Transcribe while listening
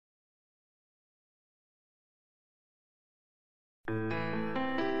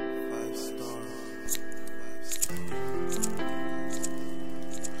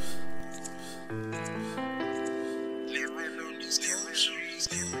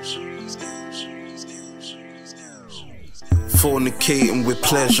Fornicating with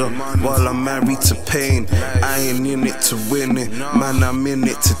pleasure while I'm married to pain. I ain't in it to win it, man, I'm in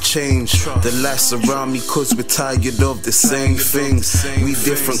it to change the lives around me, cause we're tired of the same things. We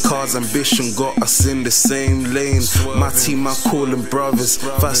different cars, ambition got us in the same lane. My team I call them brothers,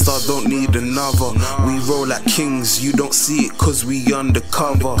 Fivestarsz don't need another. We roll like kings, you don't see it cause we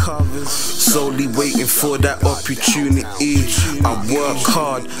undercover. Solely waiting for that opportunity. I work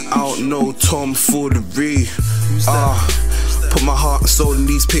hard, I don't know tomfoolery. Put my heart and soul in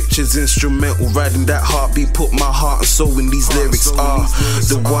these pictures, instrumental, riding that heartbeat. Put my heart and soul in these lyrics.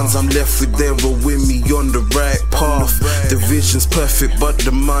 The ones I'm left with, they're all with me on the right path. The vision's perfect, but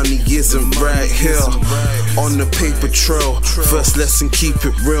the money isn't right here. On the paper trail, first lesson, keep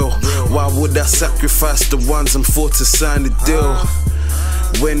it real. Why would I sacrifice the ones I'm for to sign the deal,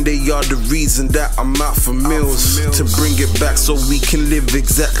 when they are the reason that I'm out for meals? To bring it back so we can live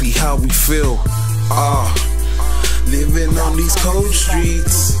exactly how we feel. Living on these cold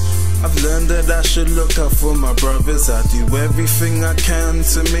streets, I've learned that I should look out for my brothers. I do everything I can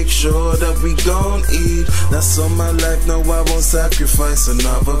to make sure that we gon' eat. That's all my life, no I won't sacrifice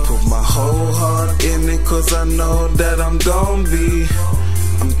another. Put my whole heart in it cause I know that I'm gon' be.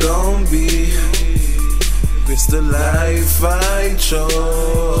 It's the life I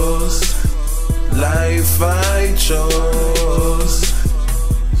chose, life I chose.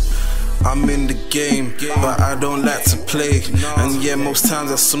 I'm in the game, but I don't like to play. And yeah, most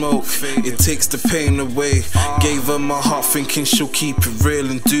times I smoke, it takes the pain away. Gave her my heart thinking she'll keep it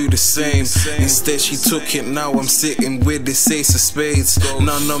real and do the same. Instead she took it, now I'm sitting with this ace of spades.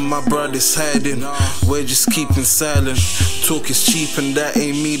 None of my brothers hiding, we're just keeping silent. Talk is cheap and that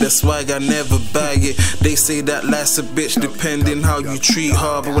ain't me, that's why I never buy it. They say that life's a bitch depending how you treat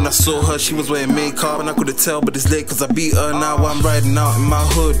her. But when I saw her, she was wearing makeup and I could've tell, but it's late cause I beat her. Now I'm riding out in my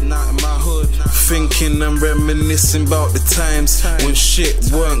hood, thinking and reminiscing about the times when shit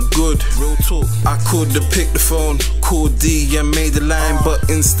weren't good. Real talk. I could've picked the phone, called D and made the line, but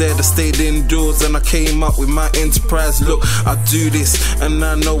instead I stayed indoors and I came up with my enterprise. Look, I do this and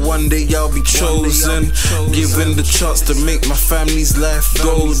I know one day I'll be chosen, given the chance to make my family's life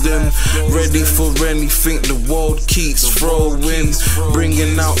golden. Ready for anything the world keeps throwing,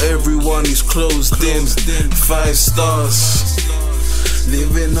 bringing out everyone who's closed in. Fivestarsz,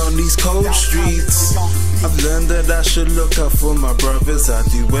 living on these cold streets, I've learned that I should look out for my brothers. I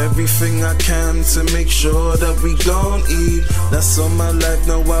do everything I can to make sure that we gon' eat. That's all my life,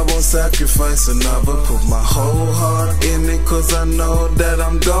 no I won't sacrifice another. Put my whole heart in it cause I know that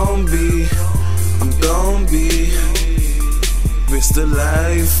I'm gon' be. It's the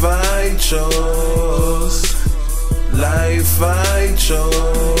life I chose, life I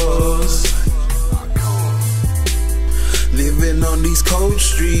chose. Living on these cold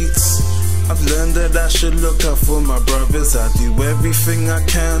streets, I've learned that I should look out for my brothers. I do everything I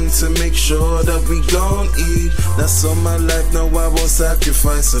can to make sure that we gon' eat. That's all my life, no I won't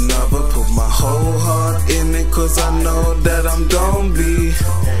sacrifice another. Put my whole heart in it cause I know that I'm gon' be.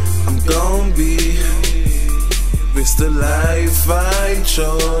 It's the life I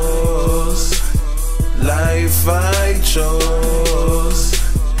chose, life I chose.